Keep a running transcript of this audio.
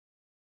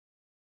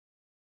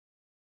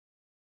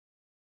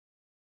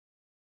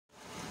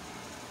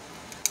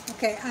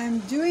Okay, I'm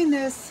doing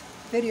this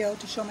video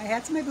to show my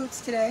hats and my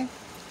boots today.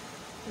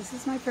 This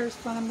is my first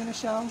one I'm going to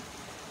show.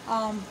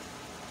 I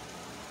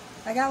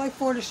got like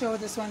 4 to show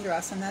with this one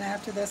dress, and then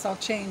after this I'll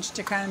change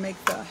to kind of make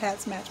the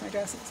hats match my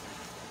dresses.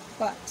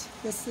 But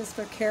this is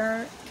for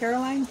Carol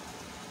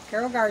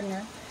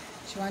Gardner.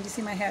 She wanted to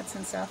see my hats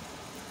and stuff.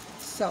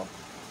 So,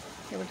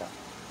 here we go.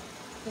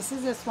 This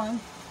is this one.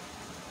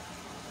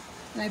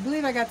 And I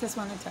believe I got this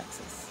one in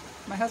Texas.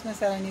 My husband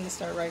said I need to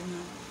start writing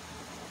on it.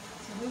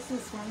 So this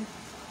is one.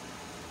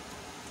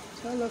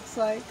 So it looks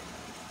like.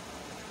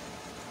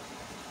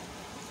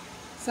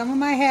 Some of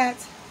my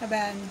hats have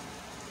been,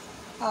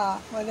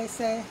 what do they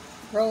say?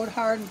 Rode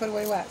hard and put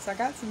away wet. So I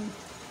got some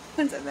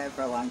ones I've had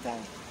for a long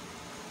time.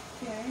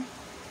 Okay.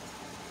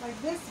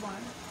 Like this one,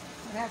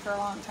 I've had for a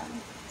long time.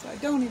 So I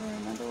don't even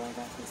remember where I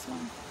got this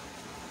one.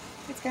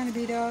 It's kind of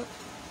beat up.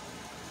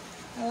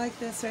 I like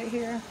this right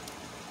here.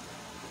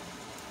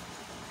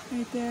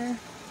 Right there.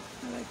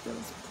 I like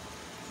those.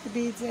 The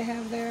beads they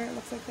have there. It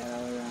looks like that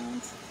all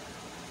around.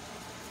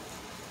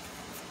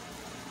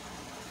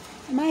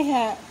 And my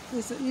hat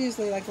is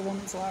usually like a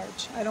woman's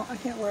large. I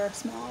can't wear a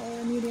small or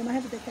a medium. I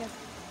have a big head.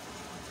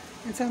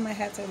 And some of my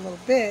hats are a little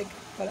big,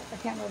 but I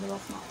can't wear the real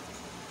small.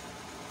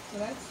 So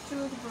that's 2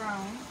 of the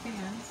brown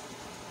pants.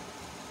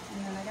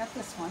 And then I got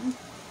this one.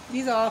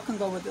 These all can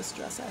go with this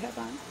dress I have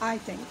on, I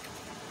think.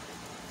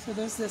 So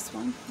there's this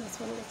one. That's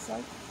what it looks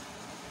like.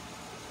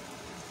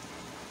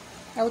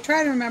 I will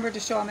try to remember to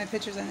show all my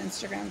pictures on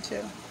Instagram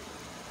too.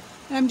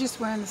 And I'm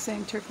just wearing the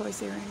same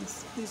turquoise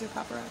earrings. These are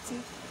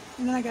paparazzi.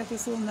 And then I got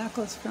this little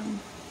necklace from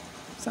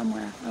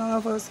somewhere. I don't know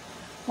if it was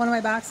one of my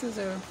boxes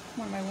or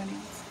one of my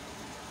winnings.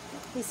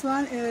 This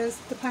one is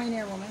the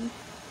Pioneer Woman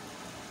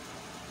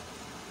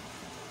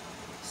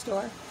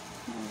store.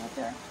 Right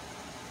there.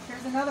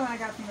 Here's another one I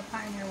got from the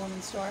Pioneer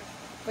Woman store.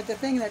 But the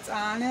thing that's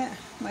on it,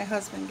 my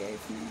husband gave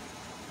me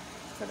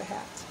for the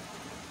hat.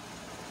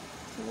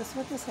 So this is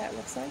what this hat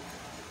looks like.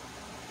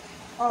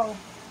 Oh,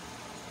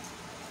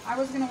 I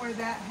was going to wear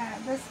that hat,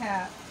 this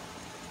hat,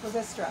 with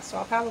this dress. So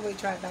I'll probably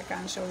try it back on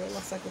and show you what it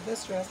looks like with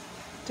this dress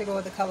to go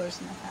with the colors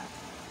in the hat.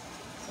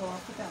 So I'll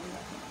put that one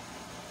back in.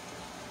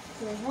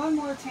 So there's one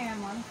more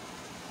tan one.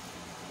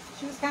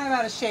 She was kind of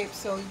out of shape,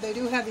 so they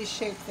do have these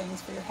shape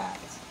things for your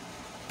hats.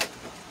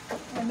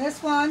 And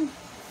this one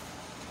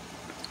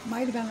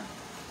might have been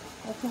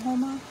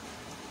Oklahoma.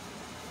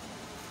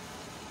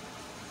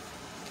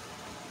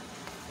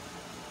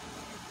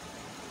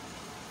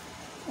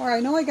 Or I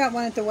know I got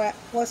one at the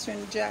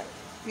Western yeah,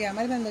 it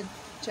might have been the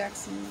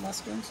Jackson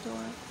Western store.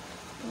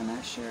 But I'm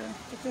not sure.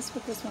 But this is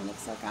what this one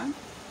looks like on.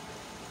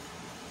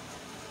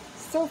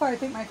 So far, I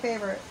think my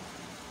favorite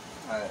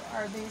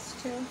are these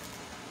two.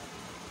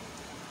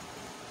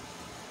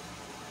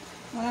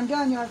 When I'm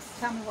done, you'll have to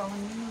tell me what one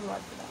you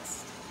like the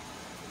best.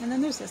 And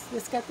then there's this.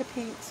 This got the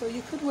pink, so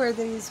you could wear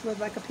these with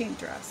like a pink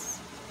dress.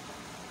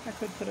 I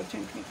could put a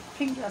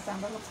pink dress on,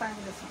 but it looks fine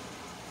with this one.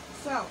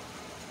 So,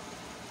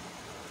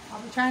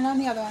 I'll be trying on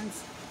the other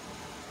ones.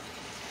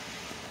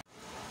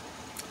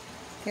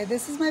 Okay,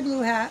 this is my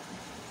blue hat.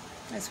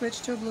 I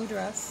switched to a blue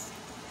dress.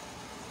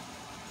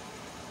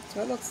 That's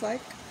what it looks like.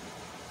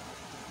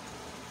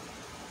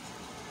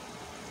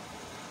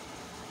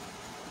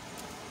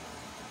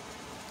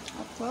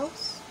 Up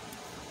close.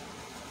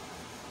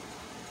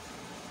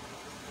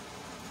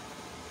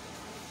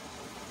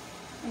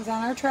 It was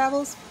on our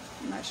travels.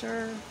 I'm not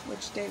sure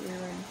which state we were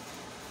in.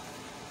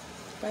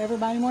 If I ever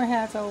buy any more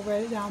hats, I will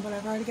write it down, but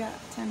I've already got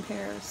 10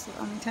 pairs,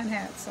 10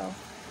 hats, so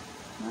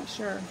I'm not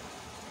sure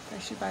if I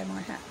should buy more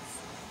hats.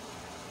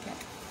 Okay,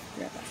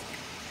 be right back.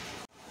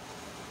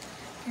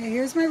 Okay,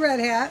 here's my red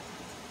hat.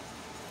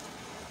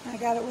 I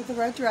got it with the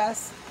red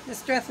dress.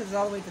 This dress is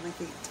all the way to my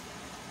feet,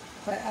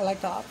 but I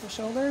like the off the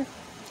shoulder.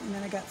 And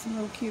then I got some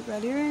little cute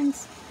red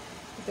earrings.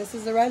 But this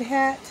is the red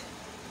hat.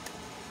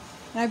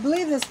 And I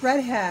believe this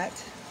red hat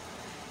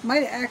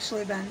might have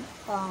actually been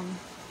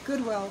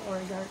Goodwill or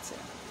a yard sale.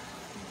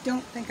 I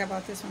don't think I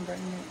bought this one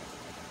brand new.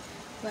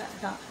 But I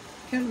thought,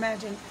 I couldn't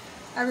imagine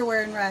ever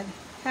wearing red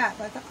hat.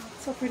 But I thought, oh,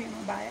 it's so pretty, I'm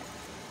going to buy it.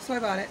 So I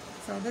bought it.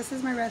 So this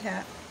is my red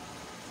hat.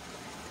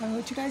 Tell me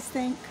what you guys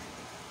think.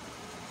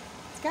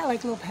 It's got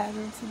like little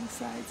patterns on the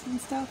sides and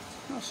stuff.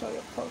 I'll show you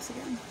up close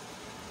again.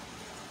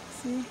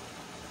 See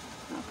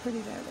how pretty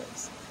that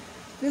is.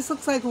 This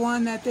looks like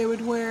one that they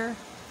would wear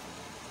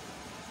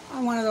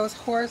on one of those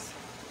horse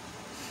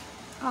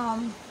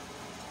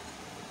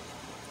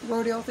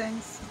rodeo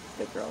things.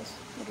 Big girls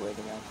would wear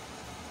the red.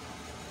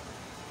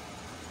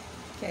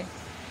 Okay.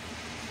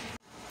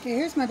 Okay,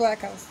 here's my black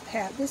house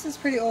hat. This is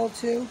pretty old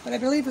too, but I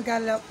believe we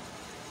got it up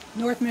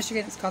North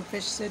Michigan. It's called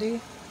Fish City,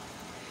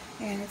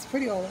 and it's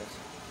pretty old.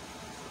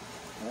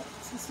 But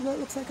this is what it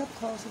looks like up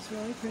close. It's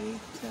really pretty.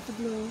 It's got the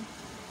blue.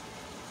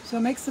 So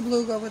it makes the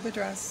blue go with the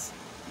dress.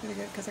 Pretty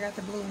good, because I got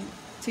the blue and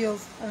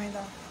teals,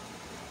 the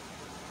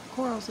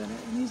corals in it,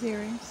 and these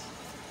earrings.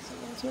 So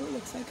that's what it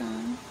looks like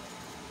on.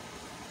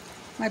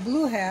 My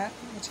blue hat,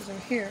 which is over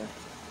here,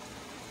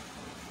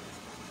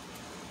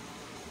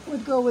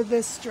 would go with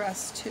this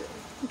dress too,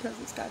 because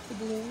it's got the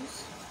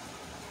blues.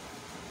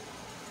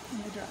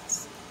 in the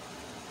dress.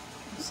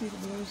 You see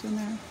the blues in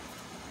there?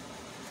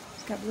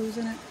 It's got blues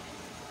in it.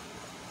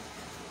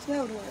 So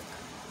that would work.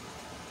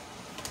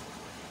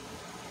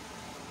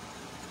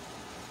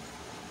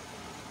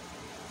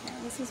 Yeah,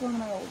 this is one of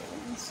my older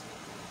ones.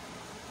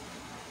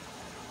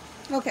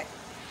 Okay.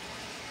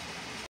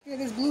 Here,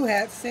 this blue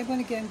hat, same one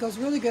again, goes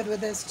really good with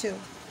this too.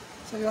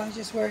 So if you want to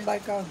just wear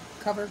like a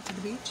cover to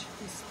the beach,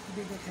 this would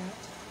be a good hat.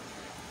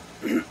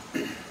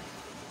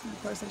 And of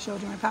course I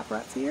showed you my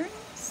paparazzi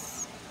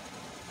earrings.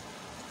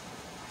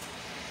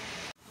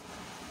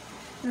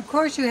 And of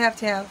course you have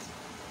to have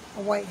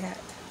a white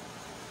hat.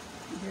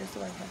 And here's the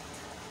white hat.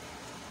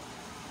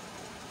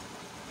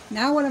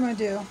 Now what I'm going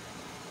to do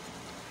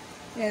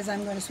is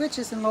I'm going to switch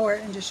this and lower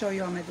it and just show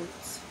you all my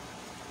boots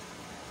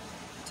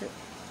too.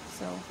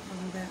 So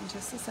we'll do that in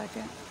just a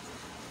second.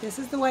 This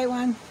is the white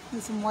one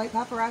with some white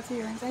paparazzi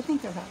earrings. I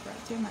think they're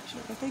paparazzi, I'm not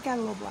sure, but they got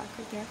a little black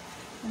right there.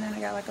 And then I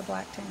got like a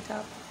black tank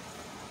top.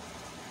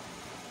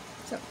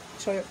 So,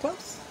 show you up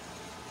close.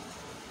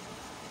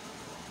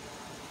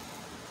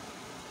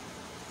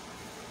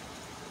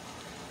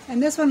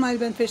 And this one might have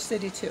been Fish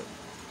City too.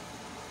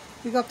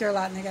 We go up there a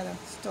lot and they got a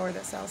store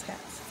that sells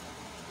hats.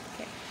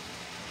 Okay.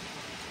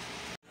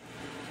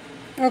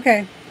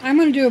 Okay, I'm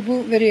going to do a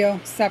boot video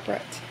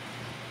separate.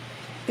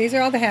 These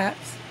are all the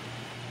hats.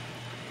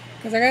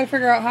 Because I got to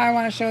figure out how I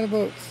want to show the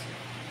boots.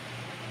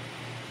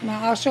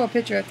 Now, I'll show a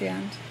picture at the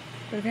end.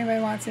 But if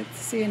anybody wants it to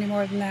see any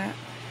more than that,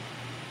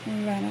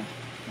 then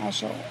I'll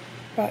show it.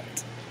 But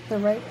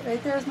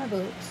right there is my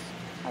boots.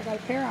 I got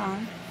a pair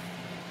on.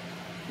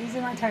 These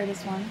are my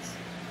tightest ones.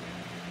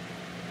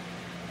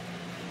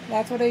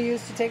 That's what I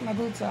use to take my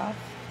boots off.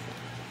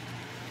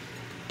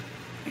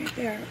 Right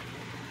there.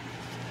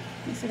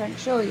 Let's see if I can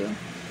show you.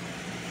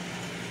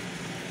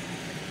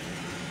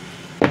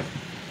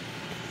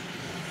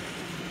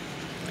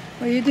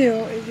 What you do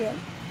is you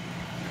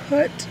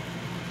put,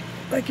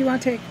 like you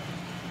want to take,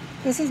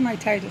 this is my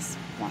tightest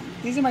one.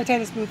 These are my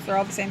tightest boots. They're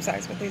all the same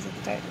size, but these are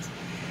the tightest.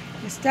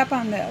 You step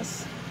on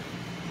this,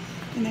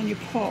 and then you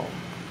pull.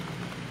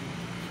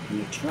 And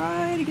you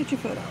try to get your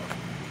foot out.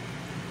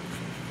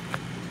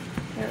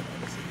 There it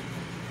goes.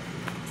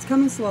 It's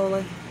coming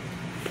slowly.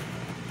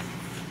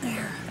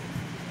 There.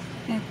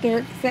 And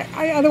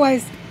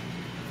otherwise,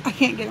 I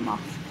can't get them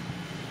off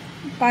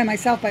by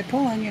myself by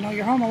pulling. You know,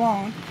 you're home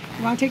alone.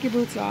 You want to take your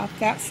boots off.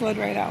 That slid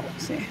right out.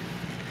 See?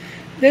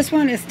 This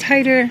one is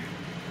tighter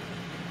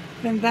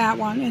than that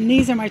one, and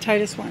these are my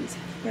tightest ones.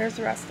 There's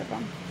the rest of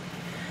them.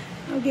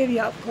 I'll give you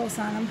up close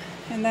on them,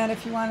 and then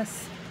if you want to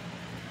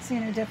see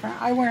any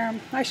different, I wear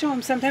them. I show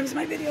them sometimes in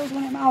my videos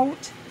when I'm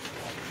out.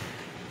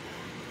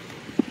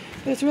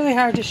 But it's really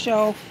hard to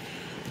show.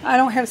 I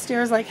don't have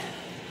stairs like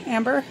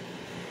Amber.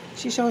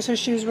 She shows her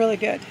shoes really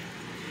good.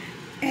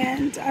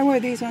 And I wear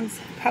these ones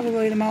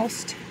probably the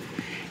most.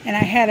 And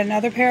I had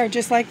another pair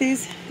just like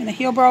these, and the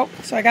heel broke,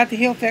 so I got the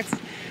heel fixed.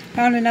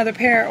 Found another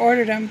pair,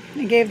 ordered them,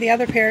 and gave the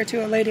other pair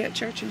to a lady at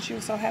church, and she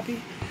was so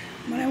happy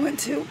when I went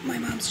to my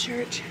mom's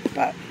church.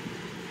 But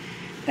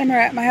then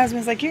my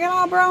husband's like, you got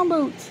all brown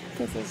boots,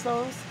 because there's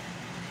those.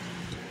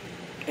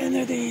 And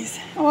they're these.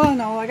 Oh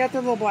no, I got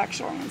the little black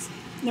short ones.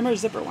 Them are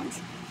zipper ones.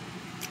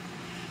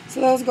 So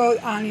those go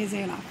on easy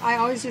enough. I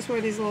always just wear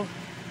these little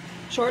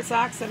short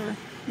socks that are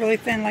really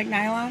thin like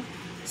nylon,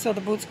 so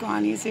the boots go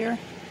on easier.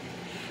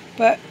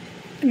 But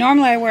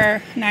normally I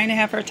wear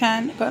 9.5 or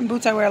 10, but in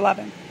boots I wear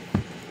 11.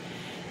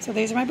 So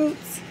these are my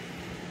boots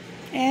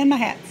and my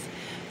hats.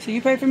 So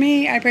you pray for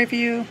me, I pray for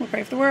you, we'll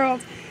pray for the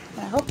world.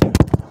 And I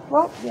hope,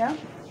 well, yeah,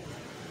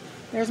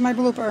 there's my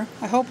blooper.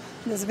 I hope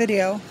this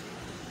video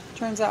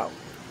turns out,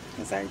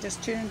 because I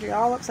just turned you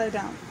all upside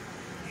down.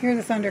 Hear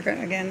the thunder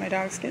again, my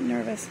dog's getting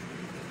nervous.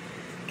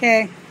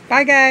 Okay,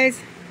 bye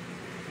guys.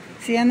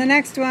 See you on the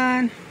next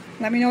one.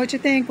 Let me know what you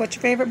think, what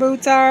your favorite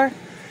boots are.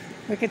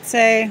 We could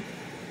say,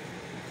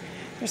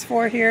 there's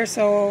 4 here,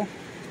 so,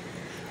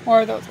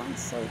 or those ones.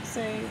 So we could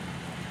say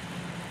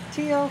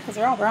teal, because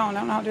they're all brown. I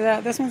don't know how to do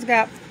that. This one's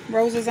got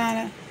roses on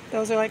it.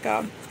 Those are like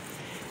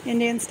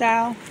Indian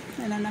style,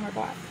 and then them are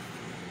black.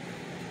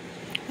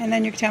 And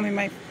then you can tell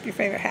me your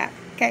favorite hat.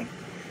 Okay,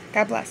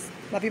 God bless.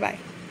 Love you, bye.